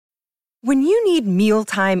When you need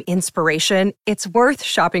mealtime inspiration, it's worth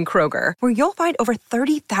shopping Kroger, where you'll find over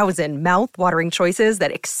 30,000 mouth-watering choices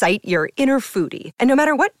that excite your inner foodie. And no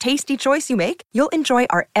matter what tasty choice you make, you'll enjoy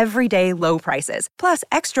our everyday low prices, plus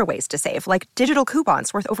extra ways to save, like digital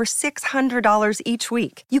coupons worth over $600 each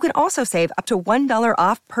week. You can also save up to $1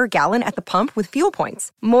 off per gallon at the pump with fuel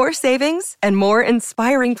points. More savings and more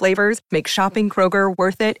inspiring flavors make shopping Kroger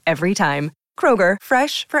worth it every time. Kroger,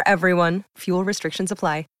 fresh for everyone. Fuel restrictions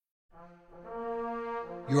apply.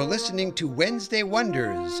 You're listening to Wednesday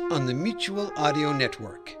Wonders on the Mutual Audio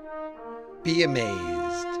Network. Be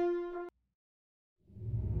amazed.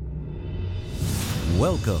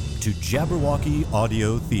 Welcome to Jabberwocky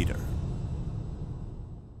Audio Theater.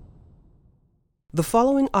 The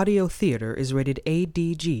following audio theater is rated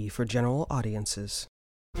ADG for general audiences.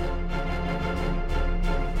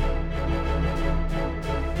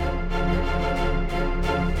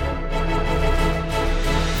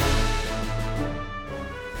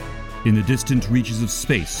 In the distant reaches of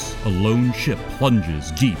space, a lone ship plunges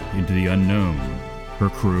deep into the unknown. Her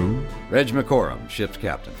crew? Reg McCorum, ship's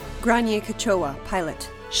captain. Granier Kachowa, pilot.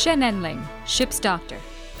 Shen Enling, ship's doctor.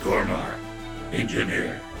 Gormar,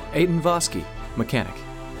 engineer. Aiden Vosky, mechanic.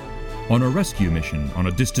 On a rescue mission on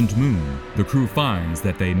a distant moon, the crew finds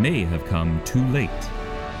that they may have come too late.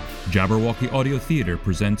 Jabberwocky Audio Theater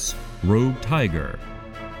presents Rogue Tyger.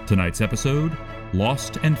 Tonight's episode,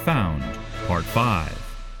 Lost and Found, Part 5.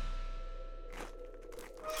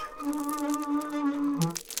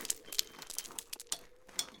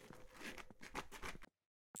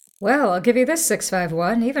 Well, I'll give you this,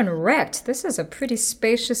 651. Even wrecked, this is a pretty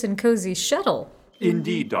spacious and cozy shuttle.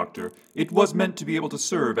 Indeed, Doctor. It was meant to be able to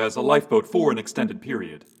serve as a lifeboat for an extended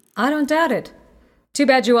period. I don't doubt it. Too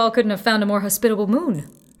bad you all couldn't have found a more hospitable moon.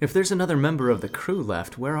 If there's another member of the crew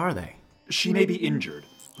left, where are they? She may be injured.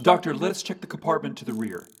 Doctor, let us check the compartment to the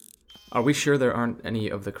rear. Are we sure there aren't any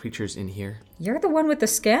of the creatures in here? You're the one with the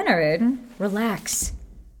scanner, Aiden. Relax.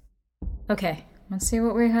 Okay, let's see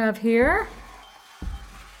what we have here.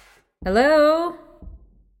 Hello?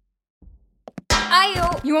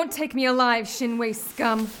 Ayo! You won't take me alive, Shinwei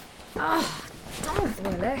scum.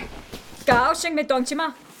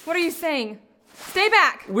 What are you saying? Stay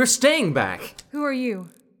back! We're staying back! Who are you?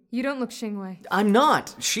 You don't look Shinwei. I'm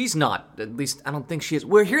not. She's not. At least, I don't think she is.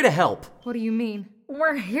 We're here to help. What do you mean?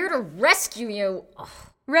 We're here to rescue you.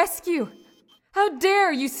 Rescue? How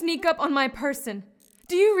dare you sneak up on my person?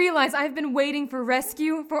 Do you realize I've been waiting for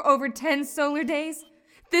rescue for over 10 solar days?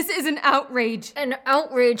 This is an outrage. An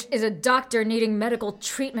outrage is a doctor needing medical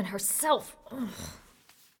treatment herself.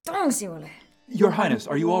 Your Highness,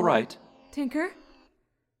 are you all right? Tinker?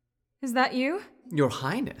 Is that you? Your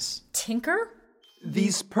Highness? Tinker?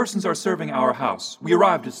 These persons are serving our house. We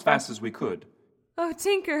arrived as fast as we could. Oh,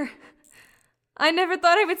 Tinker. I never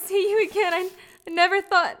thought I would see you again. I never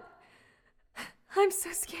thought... I'm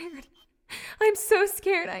so scared. I'm so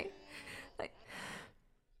scared.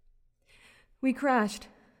 We crashed.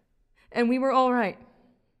 And we were all right.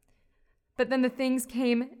 But then the things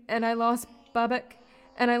came, and I lost Babak,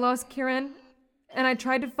 and I lost Kiran, and I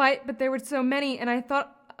tried to fight, but there were so many, and I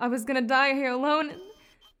thought I was gonna die here alone,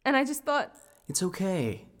 and I just thought... It's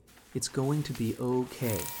okay. It's going to be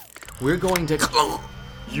okay. We're going to...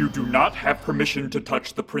 You do not have permission to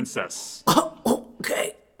touch the princess.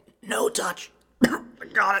 Okay. No touch.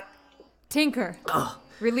 Got it. Tinker,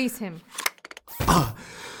 release him.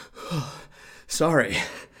 Sorry.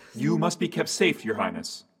 You must be kept safe, Your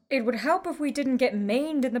Highness. It would help if we didn't get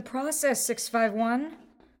maimed in the process, 651.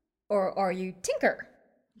 Or are you Tinker?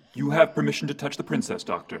 You have permission to touch the princess,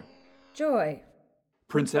 Doctor. Joy.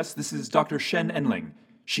 Princess, this is Dr. Shen Enling.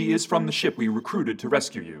 She is from the ship we recruited to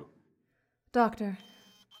rescue you. Doctor,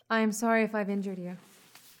 I am sorry if I've injured you.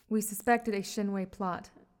 We suspected a Shinwei plot,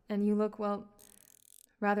 and you look, well,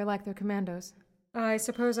 rather like their commandos. I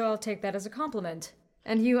suppose I'll take that as a compliment.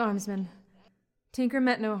 And you, Armsman. Tinker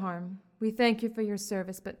meant no harm. We thank you for your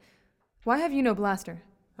service, but why have you no blaster?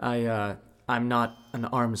 I'm not an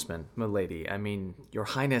armsman, milady. I mean, Your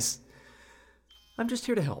Highness, I'm just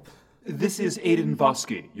here to help. This is Aiden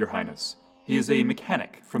Vosky, Your Highness. He is a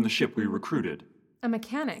mechanic from the ship we recruited. A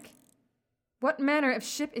mechanic? What manner of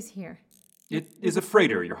ship is here? It is a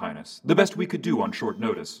freighter, Your Highness. The best we could do on short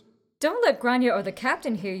notice. Don't let Grania or the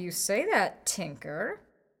captain hear you say that, Tinker.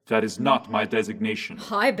 That is not my designation.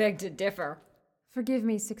 I beg to differ. Forgive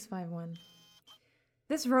me, 651.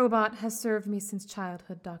 This robot has served me since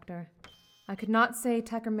childhood, Doctor. I could not say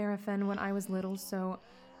Tekamerafen when I was little, so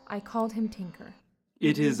I called him Tinker.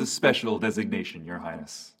 It is a special designation, Your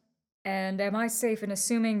Highness. And am I safe in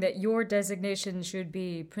assuming that your designation should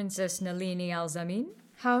be Princess Nalini Alzamin?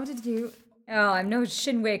 How did you... Oh, I'm no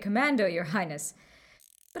Shinwei commando, Your Highness.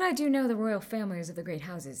 But I do know the royal families of the great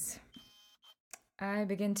houses. I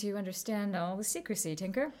begin to understand all the secrecy,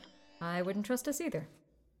 Tinker. I wouldn't trust us either.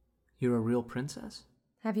 You're a real princess?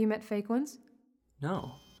 Have you met fake ones?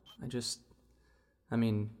 No.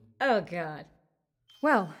 Oh, God.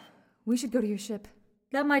 Well, we should go to your ship.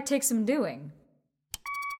 That might take some doing.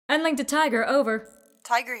 Enling to Tyger, over.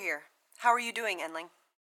 Tyger here. How are you doing, Enling?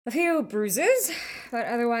 A few bruises, but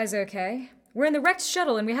otherwise okay. We're in the wrecked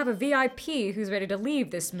shuttle and we have a VIP who's ready to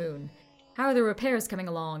leave this moon. How are the repairs coming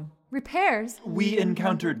along? Repairs? We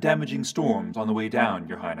encountered damaging storms on the way down,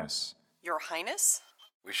 Your Highness. Your Highness?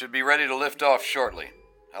 We should be ready to lift off shortly.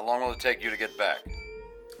 How long will it take you to get back?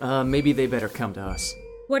 Maybe they better come to us.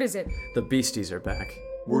 What is it? The beasties are back.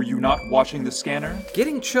 Were you not watching the scanner?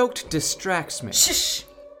 Getting choked distracts me. Shh!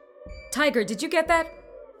 Tyger, did you get that?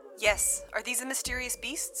 Yes. Are these the mysterious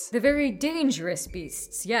beasts? The very dangerous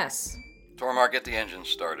beasts, yes. Tormar, get the engine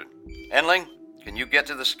started. Enling, can you get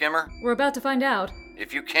to the skimmer? We're about to find out.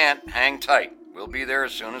 If you can't, hang tight. We'll be there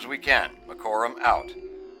as soon as we can. Macorum out.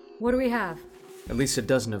 What do we have? At least a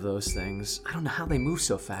dozen of those things. I don't know how they move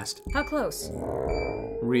so fast. How close?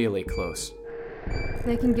 Really close.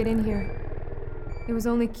 They can get in here. It was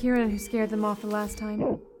only Kieran who scared them off the last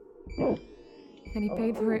time. And he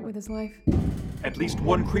paid for it with his life. At least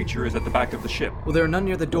one creature is at the back of the ship. Well, there are none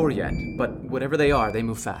near the door yet, but whatever they are, they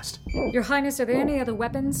move fast. Your Highness, are there any other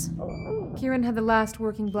weapons? Kieran had the last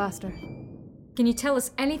working blaster. Can you tell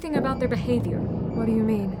us anything about their behavior? What do you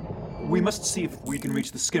mean? We must see if we can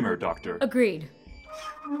reach the skimmer, Doctor. Agreed.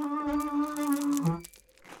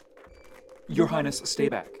 Your Highness, stay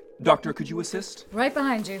back. Doctor, could you assist? Right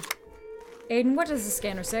behind you. Aiden, what does the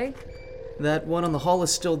scanner say? That one on the hull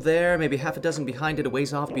is still there, maybe half a dozen behind it a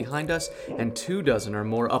ways off behind us, and 24 or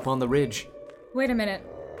more up on the ridge. Wait a minute.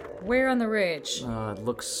 Where on the ridge? It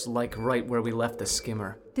looks like right where we left the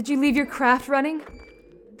skimmer. Did you leave your craft running?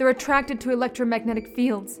 They're attracted to electromagnetic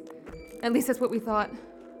fields. At least that's what we thought.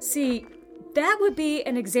 See, that would be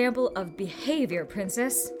an example of behavior,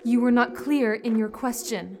 Princess. You were not clear in your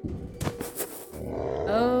question.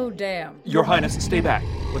 Oh, damn. Your Highness, stay back.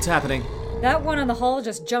 What's happening? That one on the hull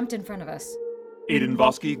just jumped in front of us. Aiden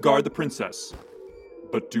Vosky, guard the princess.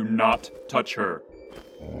 But do not touch her.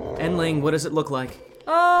 Enling, what does it look like?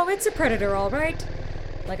 Oh, it's a predator, all right.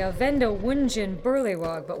 Like a Venda Wunjin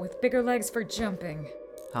burlywog, but with bigger legs for jumping.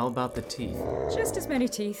 How about the teeth? Just as many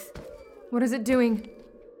teeth. What is it doing?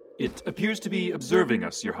 It appears to be observing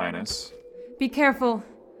us, Your Highness. Be careful.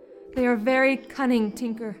 They are very cunning,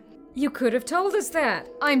 Tinker. You could have told us that.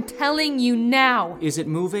 I'm telling you now. Is it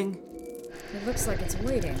moving? It looks like it's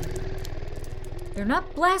waiting. They're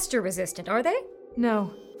not blaster resistant, are they?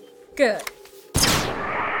 No. Good.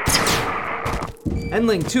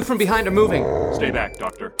 Enling, 2 from behind are moving. Stay back,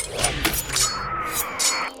 Doctor.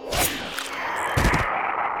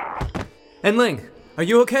 Enling, are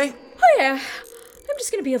you okay? Oh yeah. I'm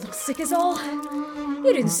just gonna be a little sick is all.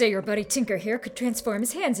 You didn't say your buddy Tinker here could transform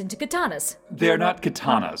his hands into katanas. They're not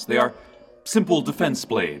katanas. They are simple defense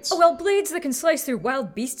blades. Oh, well, blades that can slice through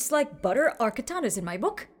wild beasts like butter are katanas in my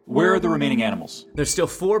book. Where are the remaining animals? There's still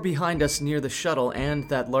 4 behind us near the shuttle and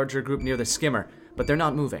that larger group near the skimmer, but they're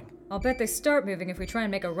not moving. I'll bet they start moving if we try and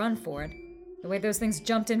make a run for it. The way those things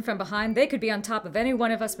jumped in from behind, they could be on top of any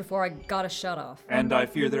one of us before I got a shut off. And I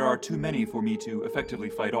fear there are too many for me to effectively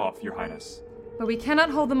fight off, Your Highness. But we cannot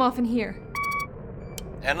hold them off in here.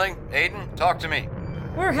 Enling, Aiden, talk to me.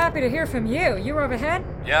 We're happy to hear from you. You were overhead?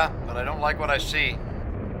 Yeah, but I don't like what I see.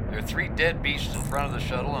 There are 3 dead beasts in front of the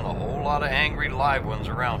shuttle and a whole lot of angry live ones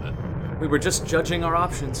around it. We were just judging our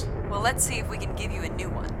options. Well, let's see if we can give you a new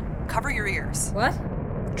one. Cover your ears. What?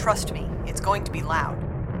 Trust me, it's going to be loud.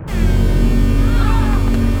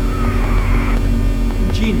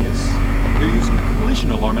 Genius. They're using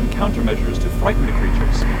collision alarm and countermeasures to frighten the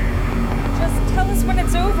creatures. Just tell us when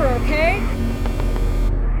it's over, okay?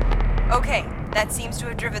 Okay, that seems to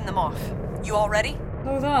have driven them off. You all ready?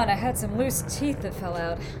 Hold on, I had some loose teeth that fell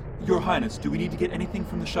out. Your Highness, do we need to get anything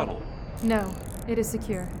from the shuttle? No, it is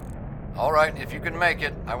secure. All right, if you can make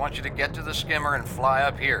it, I want you to get to the skimmer and fly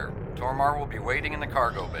up here. Tormar will be waiting in the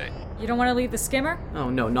cargo bay. You don't want to leave the skimmer? Oh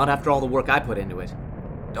no, not after all the work I put into it.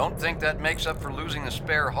 Don't think that makes up for losing the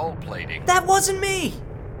spare hull plating. That wasn't me!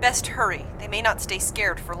 Best hurry. They may not stay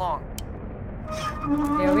scared for long.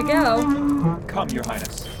 Here we go. Come, Your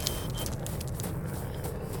Highness.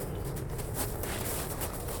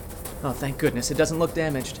 Oh, thank goodness, it doesn't look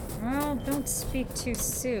damaged. Well, don't speak too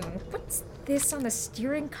soon. What's this on the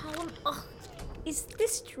steering column? Oh, is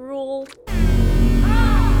this drool?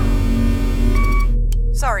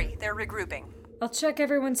 Sorry, they're regrouping. I'll check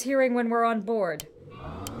everyone's hearing when we're on board.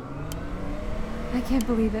 I can't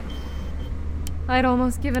believe it. I'd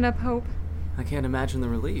almost given up hope. I can't imagine the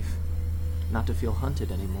relief. Not to feel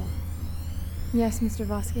hunted anymore. Yes, Mr.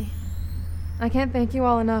 Vosky. I can't thank you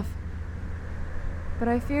all enough. But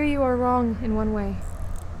I fear you are wrong in one way.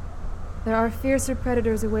 There are fiercer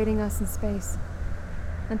predators awaiting us in space.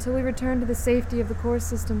 Until we return to the safety of the core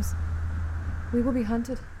systems, we will be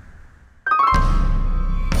hunted.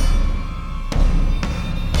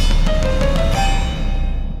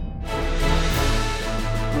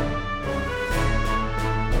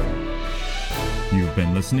 You've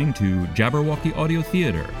been listening to Jabberwocky Audio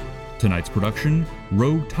Theater. Tonight's production,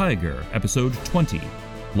 Rogue Tyger, Episode 20,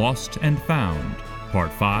 Lost and Found,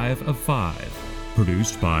 Part 5 of 5.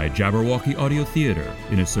 Produced by Jabberwocky Audio Theater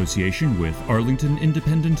in association with Arlington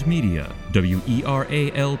Independent Media,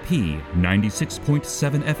 WERALP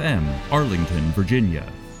 96.7 FM, Arlington, Virginia.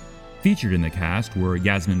 Featured in the cast were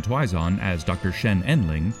Yasmin Twizon as Dr. Shen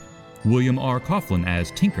Enling, William R. Coughlin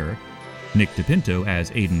as Tinker, Nick DePinto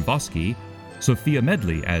as Aidan Vosky, Sophia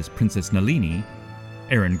Medley as Princess Nalini,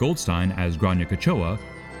 Aaron Goldstein as Grania Kachoa,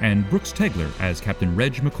 and Brooks Tegler as Captain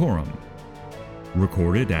Reg McCorum.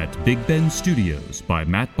 Recorded at Big Ben Studios by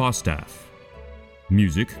Matt Bostaff.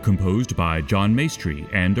 Music composed by John Maestri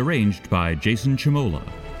and arranged by Jason Chimola.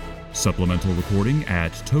 Supplemental recording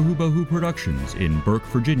at Tohu Bohu Productions in Burke,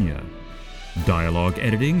 Virginia. Dialogue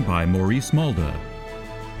editing by Maurice Malda.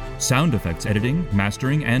 Sound effects editing,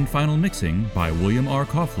 mastering, and final mixing by William R.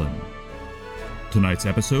 Coughlin. Tonight's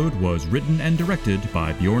episode was written and directed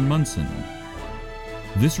by Bjorn Munson.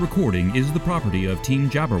 This recording is the property of Team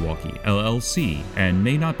Jabberwocky, LLC, and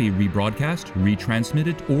may not be rebroadcast,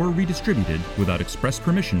 retransmitted, or redistributed without express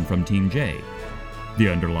permission from Team J. The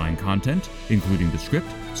underlying content, including the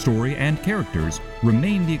script, story, and characters,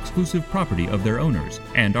 remain the exclusive property of their owners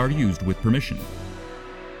and are used with permission.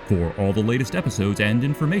 For all the latest episodes and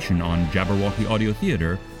information on Jabberwocky Audio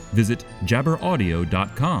Theater, visit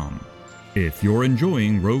jabberaudio.com. If you're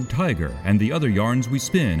enjoying Rogue Tyger and the other yarns we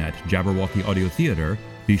spin at Jabberwocky Audio Theater,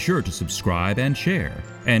 be sure to subscribe and share,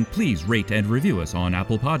 and please rate and review us on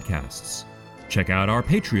Apple Podcasts. Check out our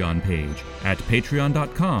Patreon page at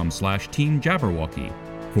patreon.com/teamjabberwocky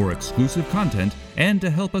for exclusive content and to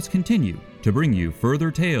help us continue to bring you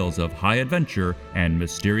further tales of high adventure and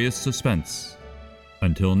mysterious suspense.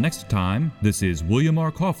 Until next time, this is William R.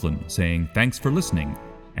 Coughlin saying thanks for listening,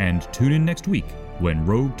 and tune in next week when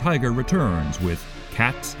Rogue Tyger returns with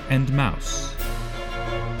Cat and Mouse.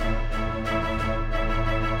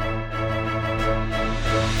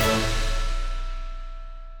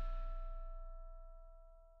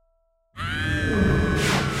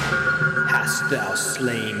 Hast thou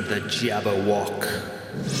slain the Jabberwock?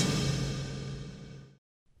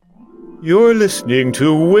 You're listening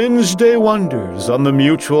to Wednesday Wonders on the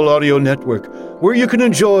Mutual Audio Network, where you can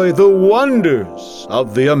enjoy the wonders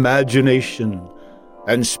of the imagination.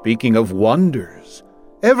 And speaking of wonders,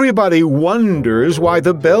 everybody wonders why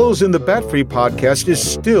the Bells in the Bat Free podcast is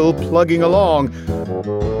still plugging along.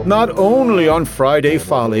 Not only on Friday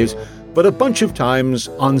Follies, but a bunch of times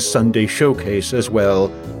on Sunday Showcase as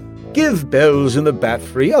well. Give Bells in the Bat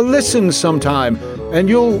Free a listen sometime, and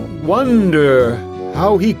you'll wonder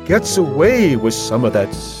how he gets away with some of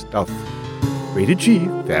that stuff. Rated G,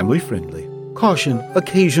 family friendly. Caution,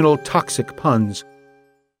 occasional toxic puns.